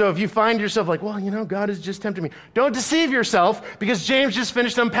deceived. So if you find yourself like, well, God has just tempted me. Don't deceive yourself, because James just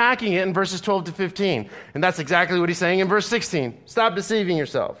finished unpacking it in verses 12 to 15. And that's exactly what he's saying in verse 16. Stop deceiving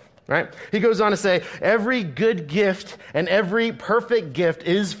yourself. Right? He goes on to say, every good gift and every perfect gift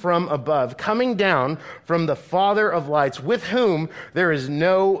is from above, coming down from the Father of lights, with whom there is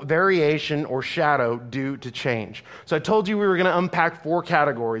no variation or shadow due to change. So I told you we were going to unpack 4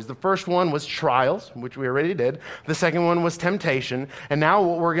 categories. The first one was trials, which we already did. The second one was temptation. And now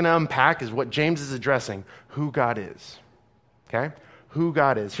what we're going to unpack is what James is addressing, who God is. Okay? Who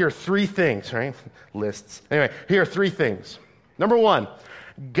God is. Here are 3 things, right? Lists. Anyway, here are 3 things. Number 1,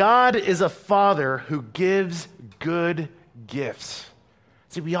 God is a father who gives good gifts.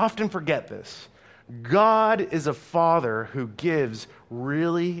 See, we often forget this. God is a father who gives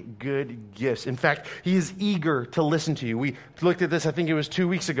really good gifts. In fact, he is eager to listen to you. We looked at this, I think it was 2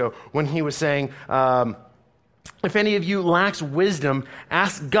 weeks ago, when he was saying, if any of you lacks wisdom,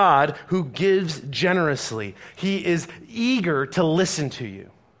 ask God who gives generously. He is eager to listen to you.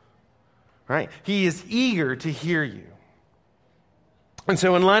 Right? He is eager to hear you. And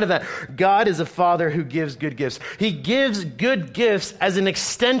so in light of that, God is a father who gives good gifts. He gives good gifts as an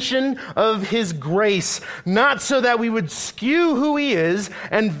extension of his grace, not so that we would skew who he is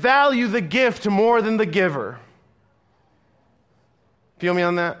and value the gift more than the giver. Feel me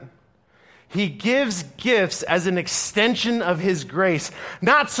on that? He gives gifts as an extension of his grace,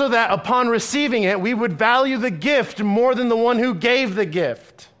 not so that upon receiving it, we would value the gift more than the one who gave the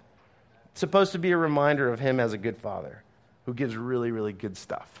gift. It's supposed to be a reminder of him as a good father who gives really, really good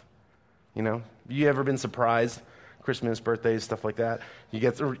stuff. You ever been surprised? Christmas, birthdays, stuff like that. You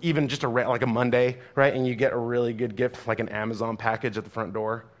get, or even just like a Monday, right? And you get a really good gift, like an Amazon package at the front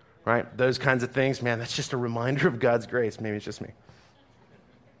door, right? Those kinds of things. Man, that's just a reminder of God's grace. Maybe it's just me.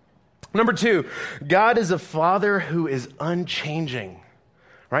 Number 2, God is a father who is unchanging.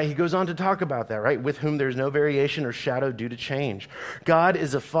 Right? He goes on to talk about that, right? With whom there's no variation or shadow due to change. God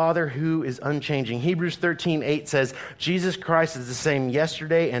is a father who is unchanging. Hebrews 13:8 says, Jesus Christ is the same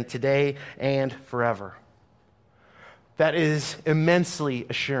yesterday and today and forever. That is immensely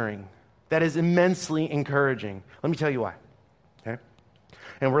assuring. That is immensely encouraging. Let me tell you why. Okay?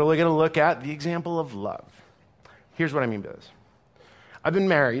 And we're going to look at the example of love. Here's what I mean by this. I've been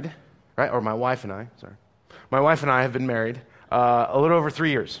married, right? Or my wife and I have been married a little over 3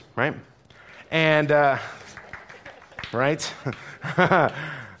 years, right? And, right?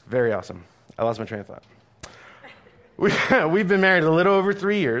 Very awesome. I lost my train of thought. We've been married a little over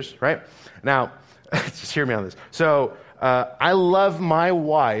 3 years, right? Now, just hear me on this. So, I love my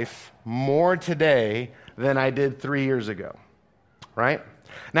wife more today than I did 3 years ago, right?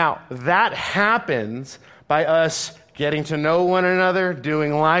 Now, that happens by us getting to know one another,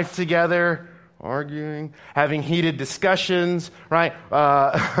 doing life together, arguing, having heated discussions, right?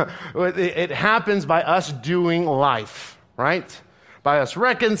 It happens by us doing life, right? By us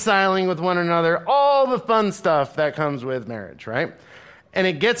reconciling with one another, all the fun stuff that comes with marriage, right? And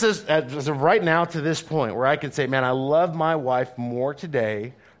it gets us, as of right now, to this point where I can say, man, I love my wife more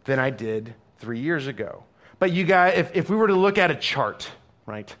today than I did 3 years ago. But you guys, if we were to look at a chart,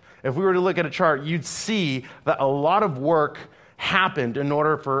 right? If we were to look at a chart, you'd see that a lot of work happened in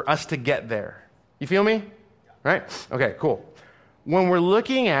order for us to get there. You feel me? Right? Okay, cool. When we're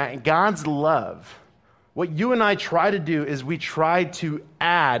looking at God's love, what you and I try to do is we try to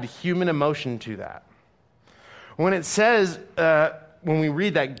add human emotion to that. When it says, when we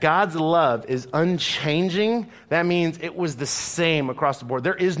read that God's love is unchanging, that means it was the same across the board.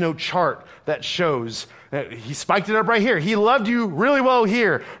 There is no chart that shows that he spiked it up right here. He loved you really well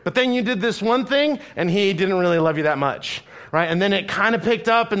here, but then you did this one thing and he didn't really love you that much. Right? And then it kind of picked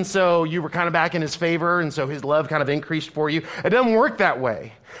up, and so you were kind of back in his favor, and so his love kind of increased for you. It doesn't work that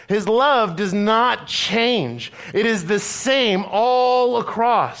way. His love does not change. It is the same all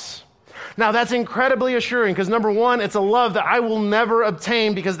across. Now, that's incredibly assuring because number one, it's a love that I will never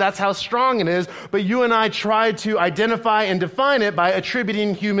obtain because that's how strong it is. But you and I try to identify and define it by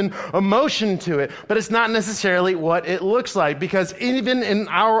attributing human emotion to it. But it's not necessarily what it looks like because even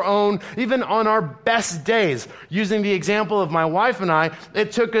on our best days, using the example of my wife and I,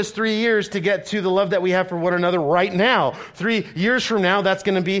 it took us 3 years to get to the love that we have for one another right now. 3 years from now, that's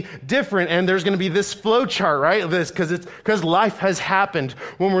going to be different. And there's going to be this flow chart, right? Because life has happened.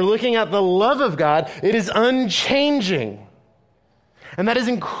 When we're looking at the love of God, it is unchanging. And that is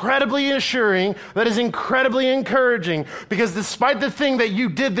incredibly assuring, that is incredibly encouraging, because despite the thing that you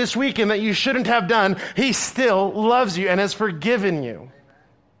did this weekend that you shouldn't have done, he still loves you and has forgiven you.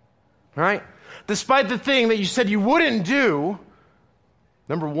 Right? Despite the thing that you said you wouldn't do,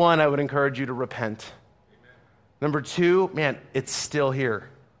 number one, I would encourage you to repent. Number two, man, it's still here.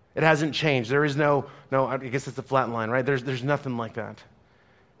 It hasn't changed. There is no, I guess it's a flat line, right? There's nothing like that.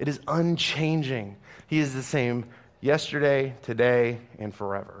 It is unchanging. He is the same yesterday, today, and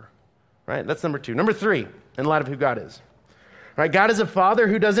forever. Right? That's number two. Number three, in light of who God is. Right? God is a father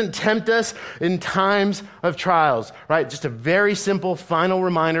who doesn't tempt us in times of trials. Right? Just a very simple final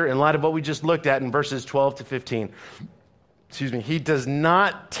reminder in light of what we just looked at in verses 12 to 15. He does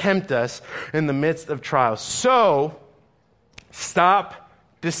not tempt us in the midst of trials. So, stop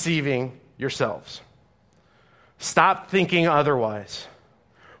deceiving yourselves. Stop thinking otherwise.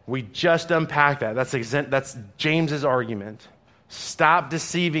 We just unpacked that. That's James's argument. Stop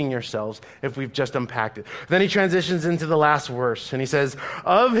deceiving yourselves if we've just unpacked it. Then he transitions into the last verse, and he says,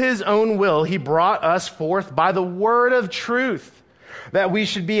 of his own will, he brought us forth by the word of truth, that we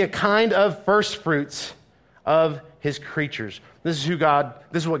should be a kind of first fruits of his creatures. This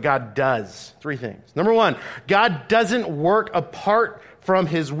is what God does. 3 things. Number one, God doesn't work apart from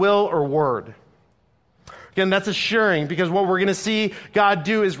his will or word. Again, that's assuring because what we're going to see God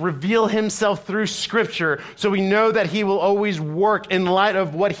do is reveal himself through Scripture, so we know that he will always work in light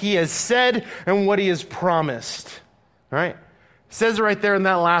of what he has said and what he has promised. All right? It says it right there in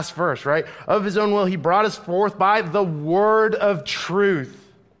that last verse, right? Of his own will, he brought us forth by the word of truth.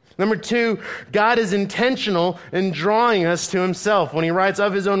 Number two, God is intentional in drawing us to himself. When he writes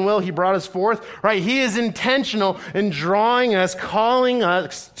of his own will, he brought us forth, right? He is intentional in drawing us, calling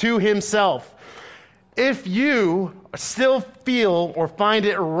us to himself. If you still feel or find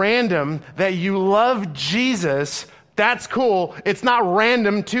it random that you love Jesus, that's cool. It's not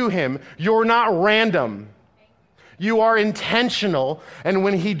random to him. You're not random. You are intentional. And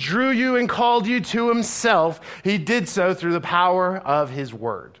when he drew you and called you to himself, he did so through the power of his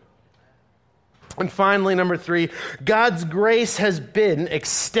word. And finally, number 3, God's grace has been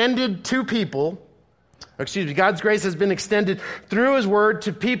extended to people. God's grace has been extended through his word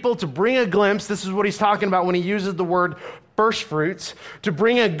to people to bring a glimpse. This is what he's talking about when he uses the word first fruits, to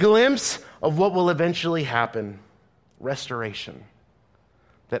bring a glimpse of what will eventually happen. Restoration.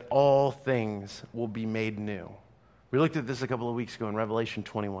 That all things will be made new. We looked at this a couple of weeks ago in Revelation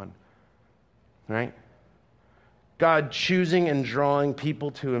 21. Right? God choosing and drawing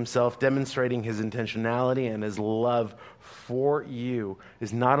people to himself, demonstrating his intentionality and his love for you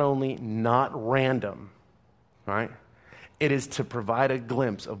is not only not random, right? It is to provide a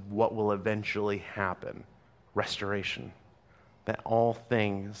glimpse of what will eventually happen. Restoration. That all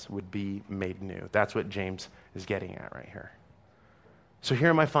things would be made new. That's what James is getting at right here. So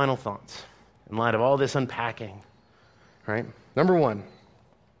here are my final thoughts in light of all this unpacking, right? Number 1,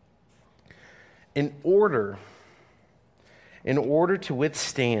 in order to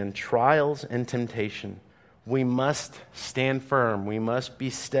withstand trials and temptation, we must stand firm. We must be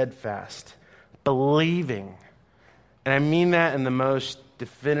steadfast, believing, and I mean that in the most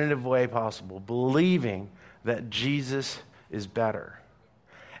definitive way possible, believing that Jesus is better.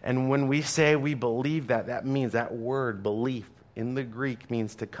 And when we say we believe that, that means that word belief in the Greek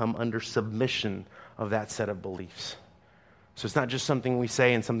means to come under submission of that set of beliefs. So it's not just something we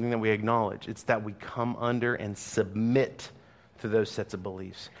say and something that we acknowledge. It's that we come under and submit to those sets of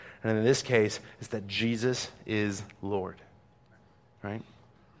beliefs. And in this case, it's that Jesus is Lord. Right?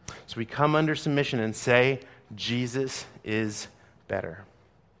 So we come under submission and say, Jesus is better.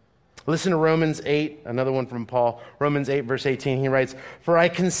 Listen to Romans 8, another one from Paul. Romans 8, verse 18, he writes, "For I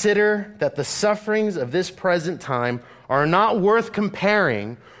consider that the sufferings of this present time are not worth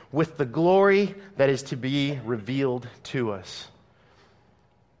comparing with the glory that is to be revealed to us."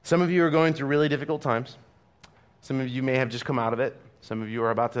 Some of you are going through really difficult times. Some of you may have just come out of it. Some of you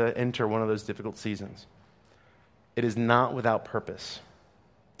are about to enter one of those difficult seasons. It is not without purpose.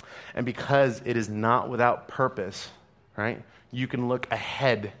 And because it is not without purpose, right, you can look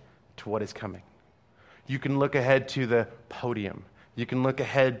ahead to what is coming. You can look ahead to the podium, You can look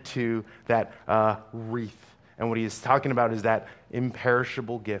ahead to that wreath. And what he is talking about is that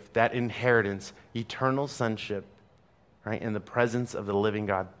imperishable gift, that inheritance, eternal sonship, right, in the presence of the living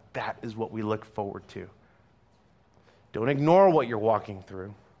God. That is what we look forward to. Don't ignore what you're walking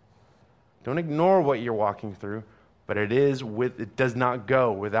through. Don't ignore what you're walking through, but it does not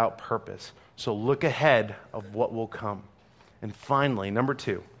go without purpose. So look ahead of what will come. And finally, number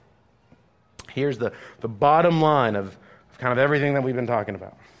 2, here's the bottom line of kind of everything that we've been talking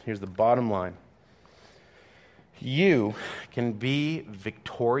about. Here's the bottom line. You can be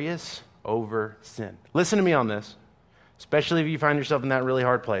victorious over sin. Listen to me on this, especially if you find yourself in that really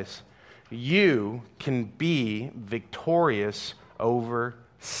hard place. You can be victorious over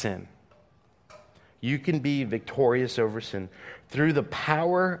sin. You can be victorious over sin through the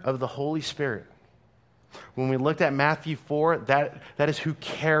power of the Holy Spirit. When we looked at Matthew 4, that is who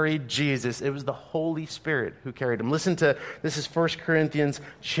carried Jesus. It was the Holy Spirit who carried him. Listen to, this is 1 Corinthians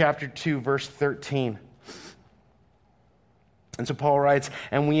chapter 2, verse 13. And so Paul writes,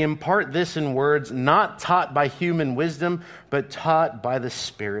 "And we impart this in words not taught by human wisdom, but taught by the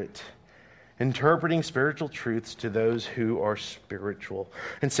Spirit, interpreting spiritual truths to those who are spiritual."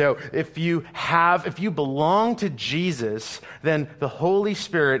 And so if you belong to Jesus, then the Holy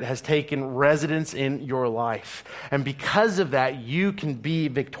Spirit has taken residence in your life. And because of that, you can be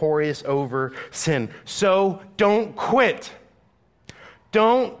victorious over sin. So don't quit.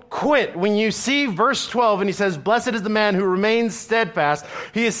 Don't quit. When you see verse 12 and he says, "Blessed is the man who remains steadfast,"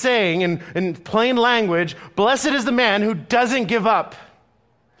 he is saying in plain language, blessed is the man who doesn't give up.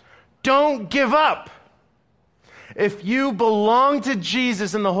 Don't give up. If you belong to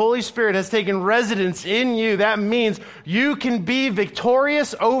Jesus and the Holy Spirit has taken residence in you, that means you can be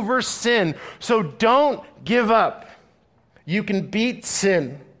victorious over sin. So don't give up. You can beat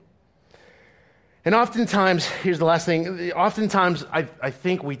sin. And oftentimes, here's the last thing. Oftentimes, I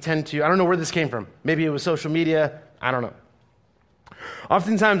think we tend to, I don't know where this came from. Maybe it was social media. I don't know.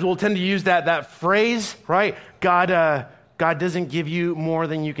 Oftentimes, we'll tend to use that phrase, right? God doesn't give you more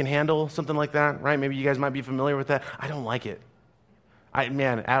than you can handle, something like that, right? Maybe you guys might be familiar with that. I don't like it.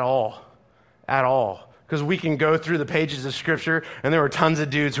 At all. Because we can go through the pages of Scripture, and there were tons of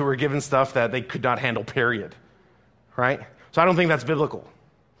dudes who were given stuff that they could not handle, period, right? So I don't think that's biblical,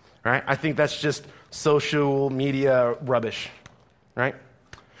 right? I think that's just social media rubbish, right?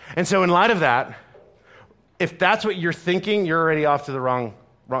 And so in light of that, if that's what you're thinking, you're already off to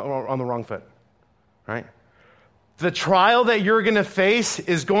on the wrong foot, right? The trial that you're going to face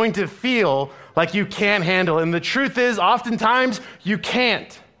is going to feel like you can't handle it. And the truth is, oftentimes, you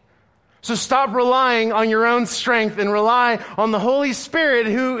can't. So stop relying on your own strength and rely on the Holy Spirit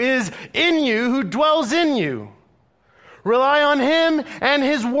who is in you, who dwells in you. Rely on Him and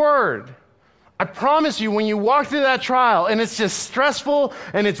His Word. I promise you, when you walk through that trial and it's just stressful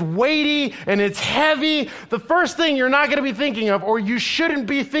and it's weighty and it's heavy, the first thing you're not going to be thinking of, or you shouldn't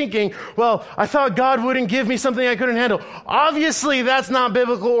be thinking, well, I thought God wouldn't give me something I couldn't handle. Obviously, that's not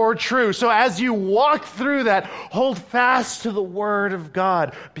biblical or true. So as you walk through that, hold fast to the Word of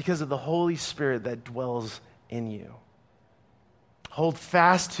God because of the Holy Spirit that dwells in you. Hold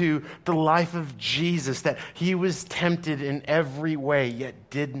fast to the life of Jesus, that He was tempted in every way, yet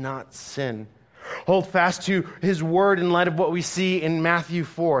did not sin. Hold fast to His Word in light of what we see in Matthew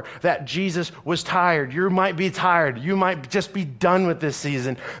 4, that Jesus was tired. You might be tired. You might just be done with this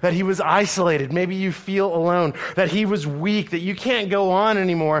season, that He was isolated. Maybe you feel alone, that He was weak, that you can't go on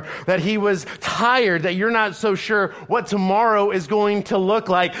anymore, that He was tired, that you're not so sure what tomorrow is going to look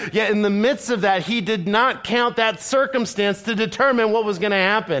like. Yet in the midst of that, He did not count that circumstance to determine what was going to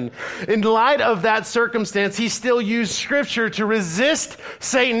happen. In light of that circumstance, He still used Scripture to resist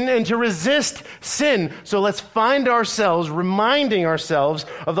Satan and to resist sin. So let's find ourselves reminding ourselves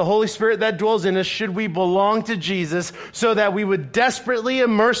of the Holy Spirit that dwells in us should we belong to Jesus, so that we would desperately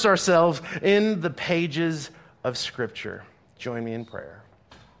immerse ourselves in the pages of Scripture. Join me in prayer.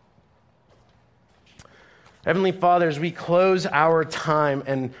 Heavenly Father, as we close our time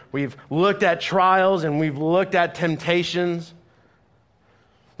and we've looked at trials and we've looked at temptations,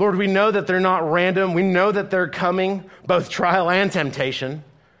 Lord, we know that they're not random. We know that they're coming, both trial and temptation.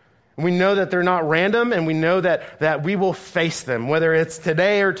 We know that they're not random, and we know that we will face them, whether it's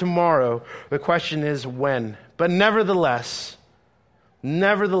today or tomorrow. The question is when. But nevertheless,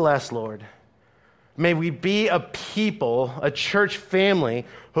 Lord, may we be a people, a church family,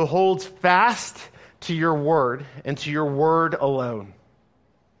 who holds fast to your word and to your word alone.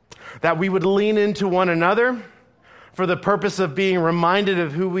 That we would lean into one another for the purpose of being reminded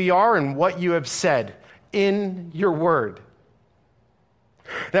of who we are and what you have said in your word.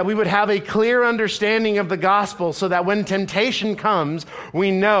 That we would have a clear understanding of the gospel so that when temptation comes,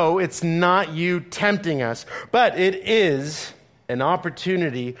 we know it's not you tempting us, but it is an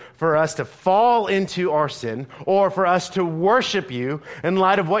opportunity for us to fall into our sin or for us to worship you in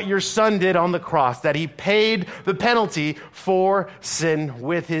light of what your Son did on the cross, that he paid the penalty for sin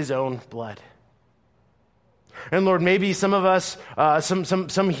with his own blood. And Lord, maybe some of us,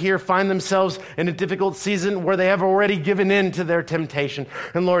 some here find themselves in a difficult season where they have already given in to their temptation.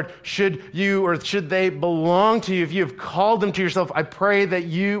 And Lord, should you or should they belong to you, if you have called them to yourself, I pray that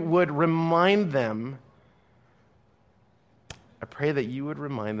you would remind them. I pray that you would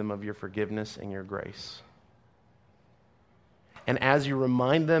remind them of your forgiveness and your grace. And as you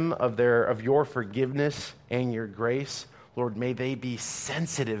remind them of your forgiveness and your grace, Lord, may they be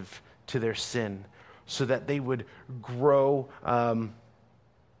sensitive to their sin so that they would grow,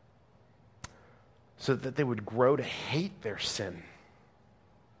 to hate their sin.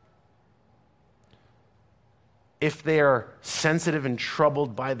 If they are sensitive and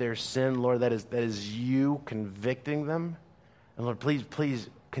troubled by their sin, Lord, that is you convicting them. And Lord, please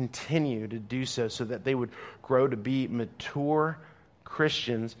continue to do so that they would grow to be mature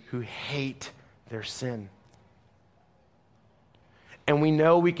Christians who hate their sin. And we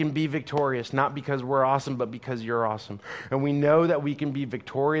know we can be victorious, not because we're awesome, but because you're awesome. And we know that we can be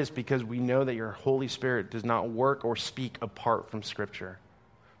victorious because we know that your Holy Spirit does not work or speak apart from Scripture.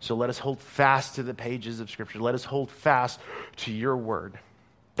 So let us hold fast to the pages of Scripture. Let us hold fast to your word.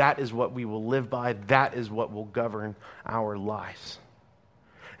 That is what we will live by. That is what will govern our lives.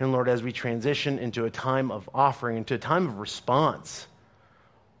 And Lord, as we transition into a time of offering, into a time of response,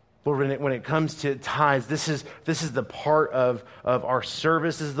 Lord, when it comes to tithes, this is the part of our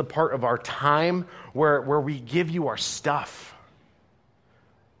service. This is the part of our time where we give you our stuff.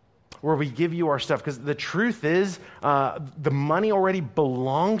 Where we give you our stuff. Because the truth is, the money already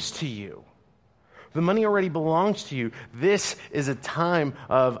belongs to you. The money already belongs to you. This is a time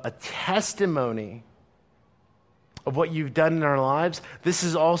of a testimony of what you've done in our lives. This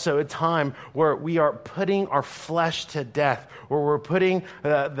is also a time where we are putting our flesh to death, where we're putting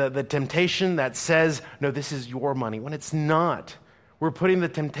the temptation that says, no, this is your money, when it's not. We're putting the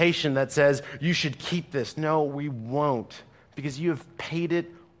temptation that says, you should keep this. No, we won't, because you have paid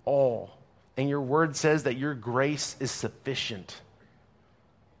it all. And your word says that your grace is sufficient.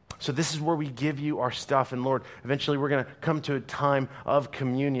 So this is where we give you our stuff. And Lord, eventually we're going to come to a time of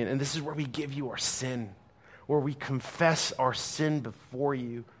communion. And this is where we give you our sin, where we confess our sin before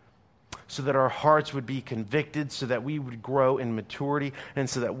you so that our hearts would be convicted, so that we would grow in maturity, and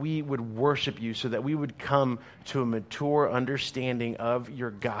so that we would worship you, so that we would come to a mature understanding of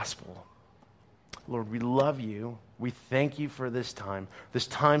your gospel. Lord, we love you. We thank you for this time. This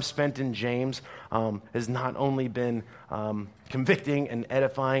time spent in James has not only been convicting and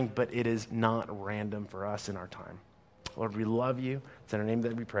edifying, but it is not random for us in our time. Lord, we love you. It's in our name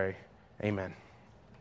that we pray. Amen.